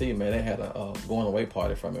Tennessee, man, they had a going away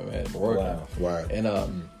party from him, man, working. Wow.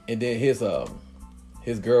 And then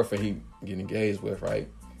his girlfriend he getting engaged with, right?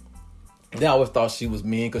 They always thought she was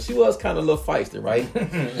mean because she was kind of a little feisty, right?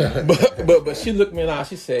 but she looked me in the eye.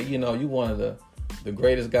 She said, you one of the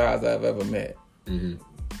greatest guys I've ever met.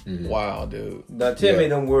 Wow, dude. Now tell me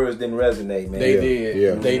them words didn't resonate, man. They did.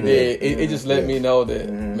 Yeah. They did. It just let me know that,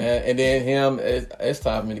 man. And then him, it's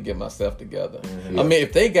time for me to get myself together. I mean,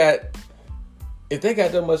 if they got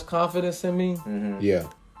that much confidence in me,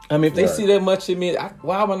 I mean, if they see that much in me,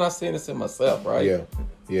 why am I not seeing this in myself, right?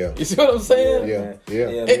 Yeah. You see what I'm saying?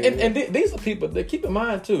 Yeah. And these are people that, keep in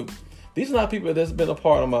mind too, these are not people that's been a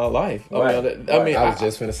part of my life. Right. I was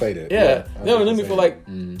just finna say that. Yeah. They were with me for like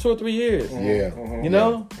 2 or 3 years. Yeah. You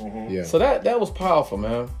know? Yeah. So that was powerful,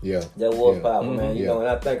 man. Yeah. That was powerful, man. You know, when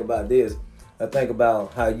I think about this, I think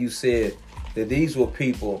about how you said that these were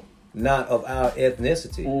people not of our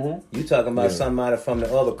ethnicity. You talking about somebody from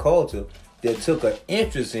the other culture that took an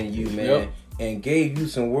interest in you, man. And gave you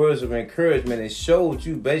some words of encouragement and showed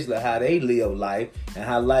you basically how they live life and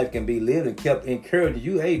how life can be lived, and kept encouraging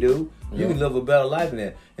you, hey, dude, you can live a better life than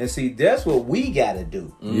that. And see, that's what we got to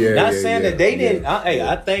do. Not saying that they didn't.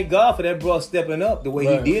 I thank God for that bro stepping up the way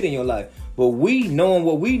he did in your life. But we, knowing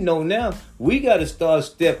what we know now, we got to start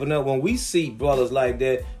stepping up when we see brothers like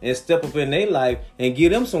that and step up in their life and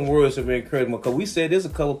give them some words of encouragement. Because we said this a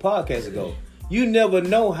couple podcasts ago. You never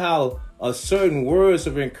know how a certain words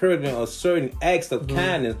of encouragement or certain acts of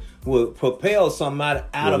kindness will propel somebody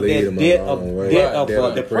out of that debt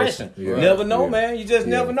of depression. Never know, man. You just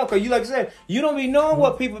never know. Because you, like I said, you don't be knowing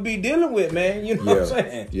what people be dealing with, man. You know what I'm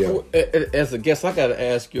saying? Yeah. As a guest, I got to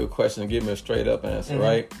ask you a question and give me a straight up answer,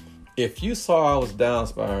 right? If you saw I was down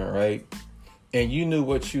spiraling, right, and you knew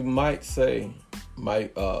what you might say,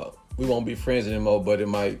 we won't be friends anymore, but it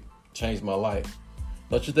might change my life.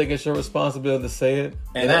 Don't you think it's your responsibility to say it?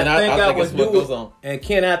 And I think I would do it. And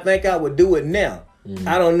Ken, I think I would do it now.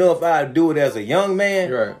 I don't know if I'd do it as a young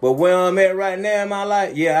man, but where I'm at right now in my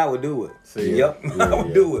life, I would do it. I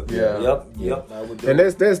would do it. Yep, I would do it. And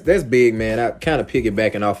that's big, man. I kind of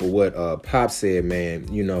piggybacking off of what Pop said, man.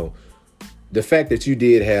 The fact that you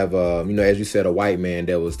did have, as you said, a white man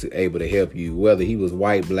that was able to help you, whether he was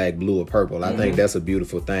white, black, blue, or purple, I think that's a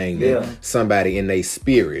beautiful thing. That somebody in their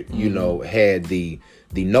spirit, had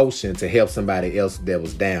the notion to help somebody else that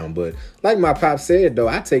was down. But like my pop said, though,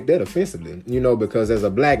 I take that offensively, because as a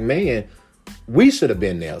black man, we should have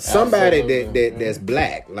been there. Somebody that's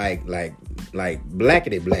black, like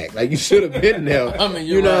blackity black, like you should have been there. I mean,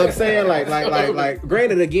 you know what I'm saying? Like.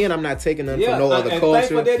 Granted, again, I'm not taking nothing from no other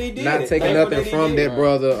culture. Not taking nothing from that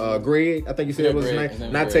brother Greg. I think you said it was his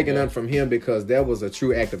name. Not taking nothing from him, because that was a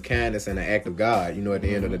true act of kindness and an act of God. At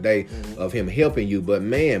the end of the day, of him helping you. But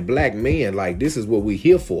man, black men, like, this is what we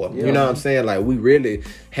here for. You know what I'm saying? Like, we really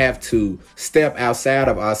have to step outside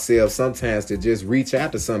of ourselves sometimes to just reach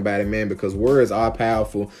out to somebody, man, because words are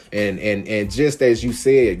powerful. And just as you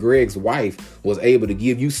said, Greg's wife was able to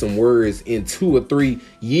give you some words in 2 or 3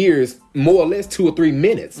 years, more or less 2 or 3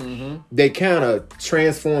 minutes. They kind of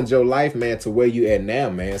transformed your life, man, to where you at now,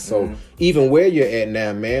 man. So even where you're at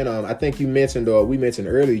now, man, I think you mentioned, or we mentioned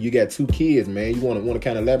earlier, you got 2 kids, man. You want to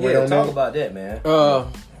kind of elaborate on that? Yeah, talk about that, man.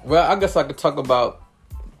 Well, I guess I could talk about,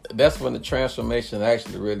 that's when the transformation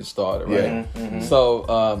actually really started, right? So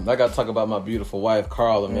I got to talk about my beautiful wife,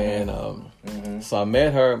 Carla, man. So I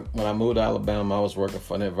met her when I moved to Alabama. I was working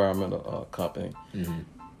for an environmental company.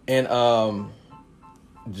 And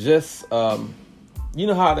you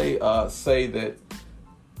know how they say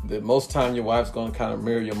that most time your wife's going to kind of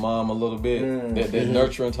mirror your mom a little bit, that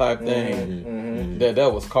nurturing type thing.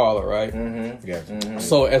 That was Carla, right? Gotcha.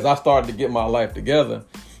 So as I started to get my life together,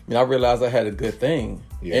 I realized I had a good thing.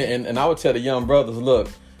 And I would tell the young brothers, look,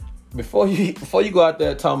 before you go out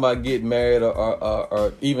there talking about getting married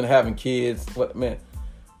or even having kids,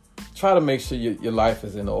 try to make sure your life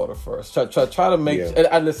is in order first. Try to make.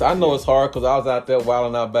 Yeah. Listen, I know it's hard because I was out there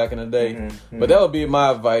wilding out back in the day, but that would be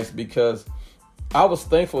my advice because I was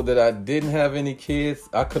thankful that I didn't have any kids.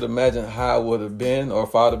 I could imagine how I would have been, or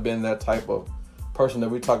if I would have been that type of person that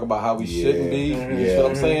we talk about how we shouldn't be. You know what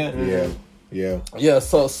I'm saying? Yeah.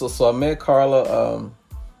 So I met Carla.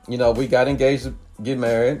 We got engaged to get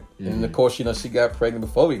married, and of course, she got pregnant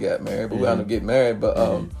before we got married, but we had to get married.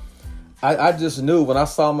 But I just knew when I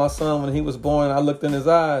saw my son when he was born, I looked in his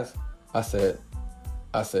eyes. I said,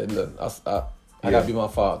 look, I gotta be my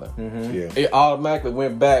father. It automatically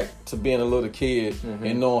went back to being a little kid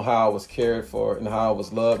and knowing how I was cared for and how I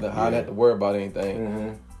was loved and how I didn't have to worry about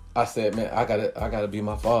anything. I said, man, I gotta be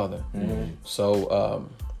my father. So,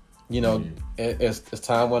 as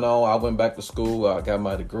time went on, I went back to school. I got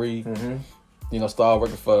my degree. Started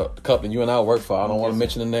working for the company you and I work for. I don't want to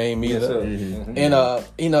mention the name either. And,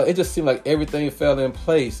 it just seemed like everything fell in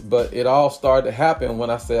place. But it all started to happen when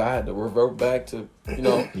I said I had to revert back to,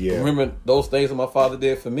 remember those things that my father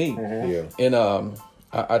did for me. And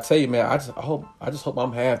I tell you, man, I just hope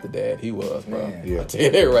I'm half the dad he was, bro. I tell you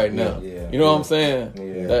that right now. You know what I'm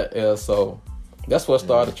saying? So that's what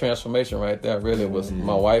started the transformation right there. Really was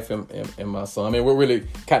my wife and my son. I mean, we really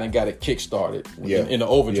kind of got it kick-started in the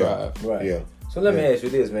overdrive. Right. Yeah. So let me ask you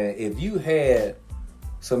this, man. If you had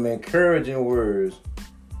some encouraging words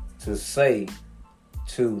to say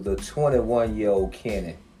to the 21-year-old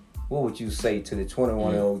Kenny, what would you say to the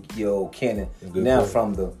 21-year-old Kenny now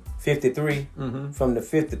from the 53? From the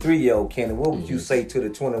 53-year-old Kenny, what would you say to the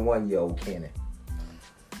 21-year-old Kenny?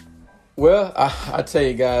 Well, I tell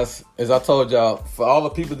you guys, as I told y'all, for all the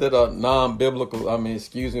people that are non-biblical, I mean,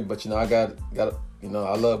 excuse me, but I got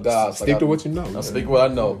I love God. Stick to what you know. I speak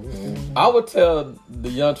what I know. I would tell the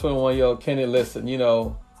young 21-year-old Kenny, listen,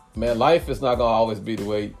 man, life is not going to always be the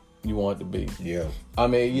way you want it to be. Yeah. I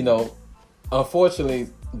mean, unfortunately,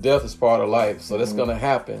 death is part of life, so that's going to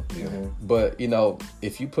happen. But,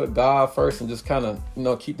 if you put God first and just kind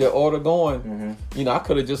of, keep that order going, I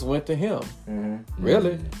could have just went to him.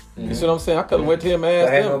 Really? You see what I'm saying? I could have went to him and asked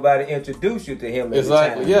him. I had nobody introduce you to him.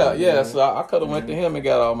 Exactly. Yeah. So I could have went to him and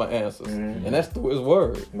got all my answers. And that's through his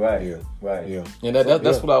word. Right. Yeah. And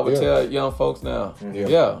that's what I would tell young folks now.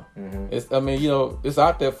 It's, it's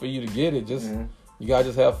out there for you to get it. Just... You gotta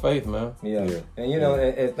just have faith, man. Yeah. And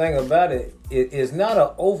and thing about it, it's not an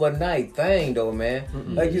overnight thing, though, man.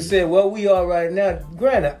 Like you said, where we are right now.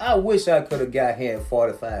 Granted, I wish I could have got here at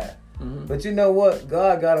 45. But you know what?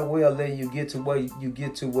 God got a way of letting you get to where you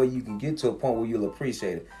get to where you can get to a point where you'll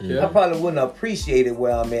appreciate it. I probably wouldn't appreciate it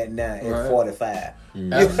where I'm at now at 45. You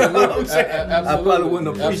know what I'm saying? I probably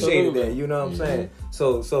wouldn't appreciate that. You know what I'm saying?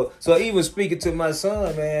 So even speaking to my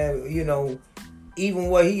son, man, even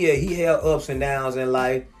what he had ups and downs in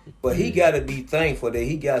life, but he got to be thankful that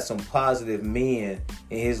he got some positive men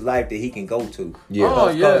in his life that he can go to.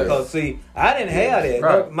 Because see, I didn't have that.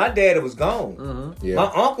 Right. My daddy was gone.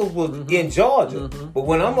 My uncle was in Georgia. But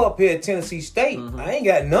when I'm up here at Tennessee State, I ain't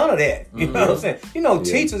got none of that. You know what I'm saying?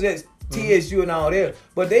 Teachers at TSU and all that,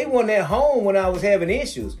 but they weren't at home when I was having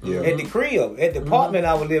issues. At the crib, at the apartment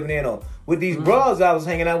I was living in, or with these brothers I was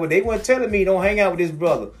hanging out with. They weren't telling me, don't hang out with this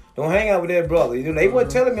brother. Don't hang out with that brother. They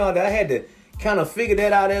weren't telling me all that. I had to kind of figure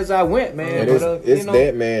that out as I went, man. It's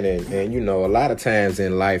that, man. And a lot of times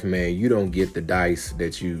in life, man, you don't get the dice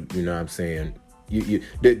that you know what I'm saying.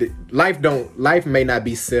 Life may not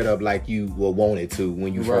be set up like you will want it to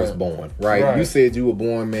when you first born, right? You said you were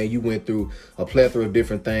born, man. You went through a plethora of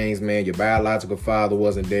different things, man. Your biological father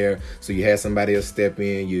wasn't there, so you had somebody else step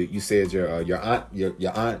in. You said your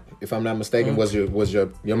aunt, if I'm not mistaken, was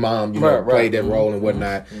your mom, played that role and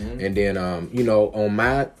whatnot. And then on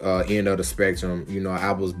my end of the spectrum,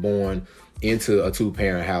 I was born into a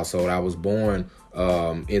 2-parent household. I was born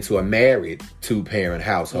into a married 2-parent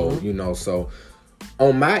household, so.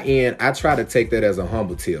 On my end, I try to take that as a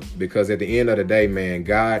humble tip because at the end of the day, man,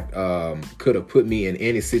 God could have put me in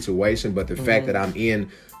any situation, but the fact that I'm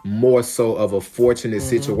in more so of a fortunate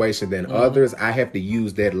situation than others, I have to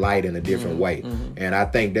use that light in a different way. And I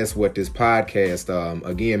think that's what this podcast,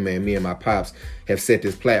 again, man, me and my pops have set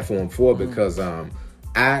this platform for because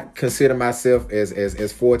I consider myself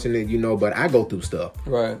as fortunate, but I go through stuff.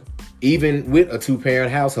 Right. Even with a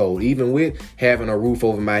 2-parent household, even with having a roof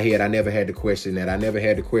over my head, I never had to question that. I never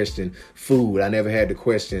had to question food. I never had to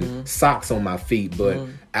question socks on my feet. But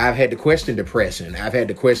I've had to question depression. I've had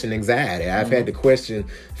to question anxiety. I've had to question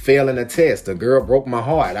failing a test. A girl broke my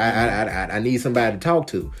heart. I need somebody to talk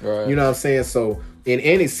to. Right. You know what I'm saying? So in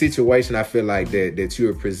any situation, I feel like that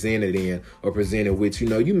you're presented in or presented with,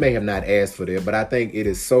 you may have not asked for that, but I think it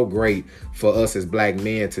is so great for us as black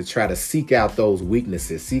men to try to seek out those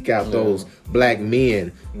weaknesses, seek out those black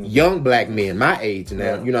men, young black men, my age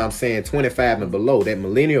now, you know what I'm saying, 25 and below, that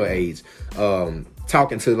millennial age,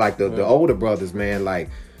 talking to like the older brothers, man, like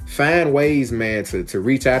find ways, man, to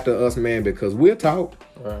reach out to us, man, because we'll talk.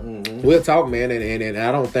 Right. Mm-hmm. We'll talk, man, and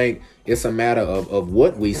I don't think it's a matter of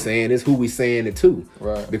what we saying, it's who we saying it to.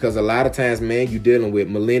 Right. Because a lot of times, man, you dealing with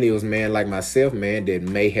millennials, man, like myself, man, that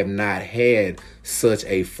may have not had such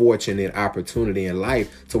a fortunate opportunity in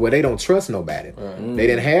life to where they don't trust nobody. Right. Mm-hmm. They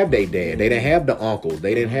didn't have their dad. They didn't have the uncles.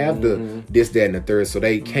 They didn't have the this, that, and the third. So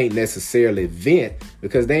they can't necessarily vent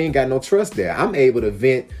because they ain't got no trust there. I'm able to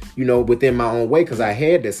vent, within my own way because I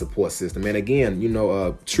had that support system. And again,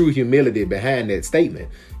 true humility behind that statement.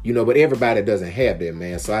 But everybody doesn't have that,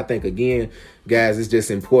 man. So I think, again, guys, it's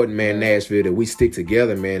just important, man, Nashville, that we stick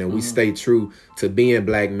together, man, and we stay true to being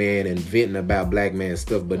black men and venting about black man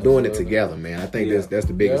stuff, but doing it together, man. I think that's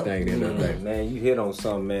the biggest thing at the end of the day. Man, you hit on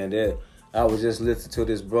something, man. That I was just listening to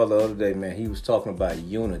this brother the other day, man. He was talking about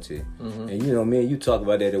unity. Mm-hmm. And me and you talk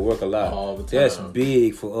about that at work a lot. All the time. That's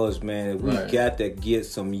big for us, man. We got to get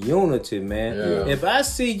some unity, man. Yeah. If I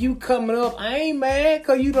see you coming up, I ain't mad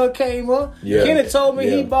because you done came up. Yeah. Kenny told me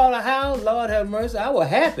he bought a house. Lord have mercy. I was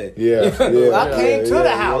happy. Yeah. I came to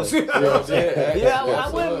the house. I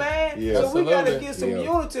went mad. Yeah. So we got to get some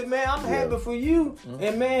unity, man. I'm happy for you. Mm-hmm.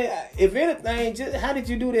 And, man, if anything, just how did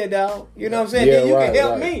you do that, dog? You know what I'm saying? Then you can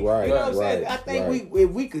help me. Right. You know what I'm saying? I think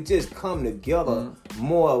if we could just come together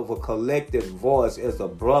more of a collective voice as a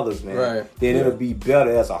brothers, man, then it'll be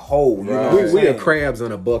better as a whole. You know we are crabs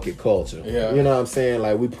in a bucket culture. Yeah. You know what I'm saying?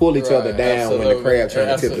 Like we pull each other down when the crab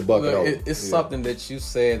trying to tip the bucket over. It's something that you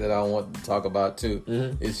said that I want to talk about too.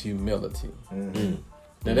 Is humility. Now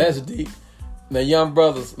that's deep. Now, young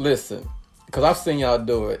brothers, listen. Because I've seen y'all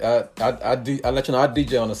do it. I let you know I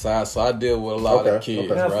DJ on the side, so I deal with a lot of kids.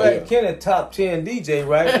 Matter of fact, Kenny top 10 DJ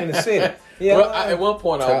right in the city. Yeah, well, at one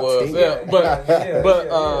point I was.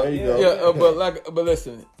 But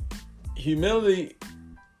listen, humility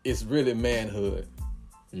is really manhood.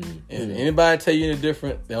 And anybody tell you any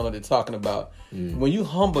different, they don't know what they're talking about. When you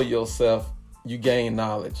humble yourself, you gain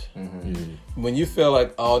knowledge. When you feel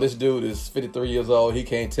like, oh, this dude is 53 years old, he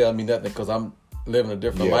can't tell me nothing because I'm living a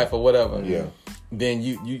different life or whatever, then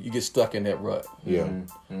you get stuck in that rut.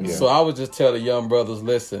 So I would just tell the young brothers,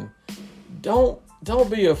 listen, don't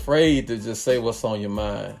be afraid to just say what's on your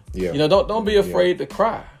mind. Don't be afraid to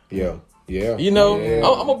cry. I'm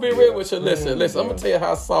gonna be real with you. Listen, I'm gonna tell you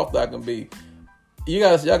how soft I can be.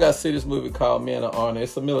 Y'all gotta see this movie called Men of Honor.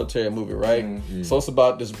 It's a military movie, right? So it's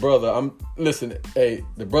about this brother.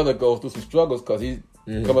 The brother goes through some struggles because he's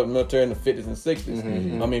come up in the military in the 50s and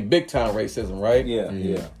 60s. I mean, big time racism, right?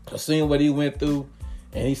 I seen what he went through,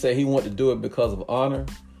 and he said he wanted to do it because of honor.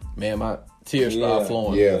 Man, my tears started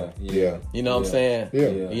flowing. You know what I'm saying?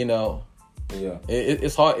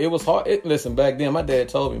 It's hard. It was hard. Listen, back then, my dad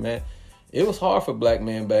told me, man, it was hard for black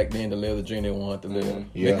men back then to live the dream they wanted to live.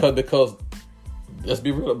 Because let's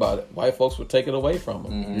be real about it, white folks would take it away from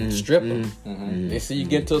them, strip them. They see you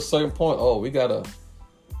get to a certain point, we gotta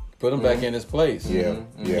put him back in his place.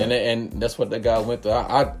 And that's what that guy went through.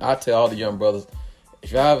 I tell all the young brothers,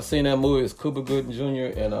 if y'all haven't seen that movie, it's Cuba Gooding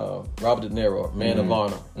Jr. and Robert De Niro, Man of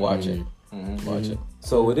Honor. Watch it. Watch it.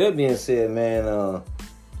 So with that being said, man,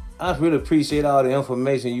 I really appreciate all the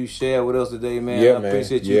information you shared with us today, man. I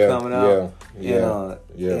appreciate you coming out.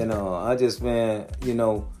 And I just, man,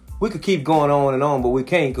 we could keep going on and on, but we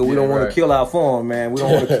can't because we don't want to kill our form, man. We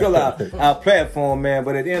don't want to kill our platform, man.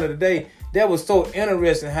 But at the end of the day, that was so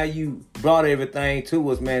interesting how you brought everything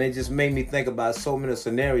to us, man. It just made me think about so many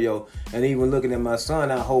scenarios. And even looking at my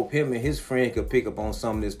son, I hope him and his friend could pick up on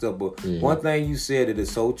some of this stuff. But one thing you said that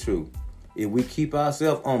is so true. If we keep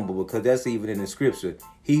ourselves humble, because that's even in the scripture,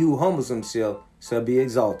 he who humbles himself shall be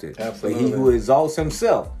exalted. Absolutely. But he who exalts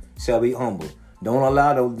himself shall be humble. Don't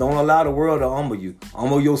allow the world to humble you.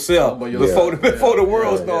 Humble yourself before the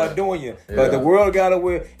world start doing you. But the world got a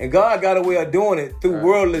way, and God got a way of doing it through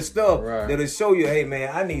worldly stuff that'll show you, hey man,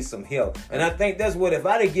 I need some help. And I think that's what, if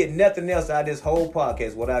I didn't get nothing else out of this whole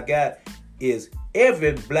podcast, what I got is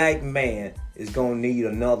every black man is gonna need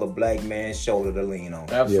another black man's shoulder to lean on.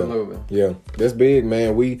 Absolutely. Yeah. That's big,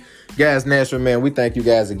 man. Nashville, man, we thank you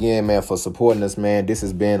guys again, man, for supporting us, man. This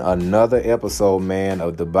has been another episode, man,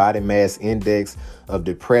 of the Body Mass Index of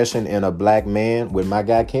Depression in a Black Man with my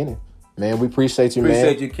guy, Kenny. Man, we appreciate you, man.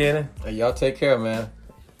 Appreciate you, Kenny. Hey, y'all take care, man.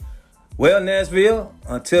 Well, Nashville,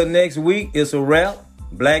 until next week, it's a wrap.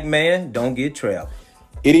 Black man, don't get trapped.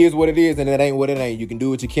 It is what it is, and it ain't what it ain't. You can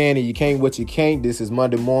do what you can, and you can't what you can't. This is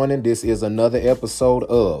Monday morning. This is another episode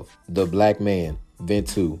of the Black Man Vent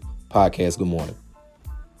 2 podcast. Good morning.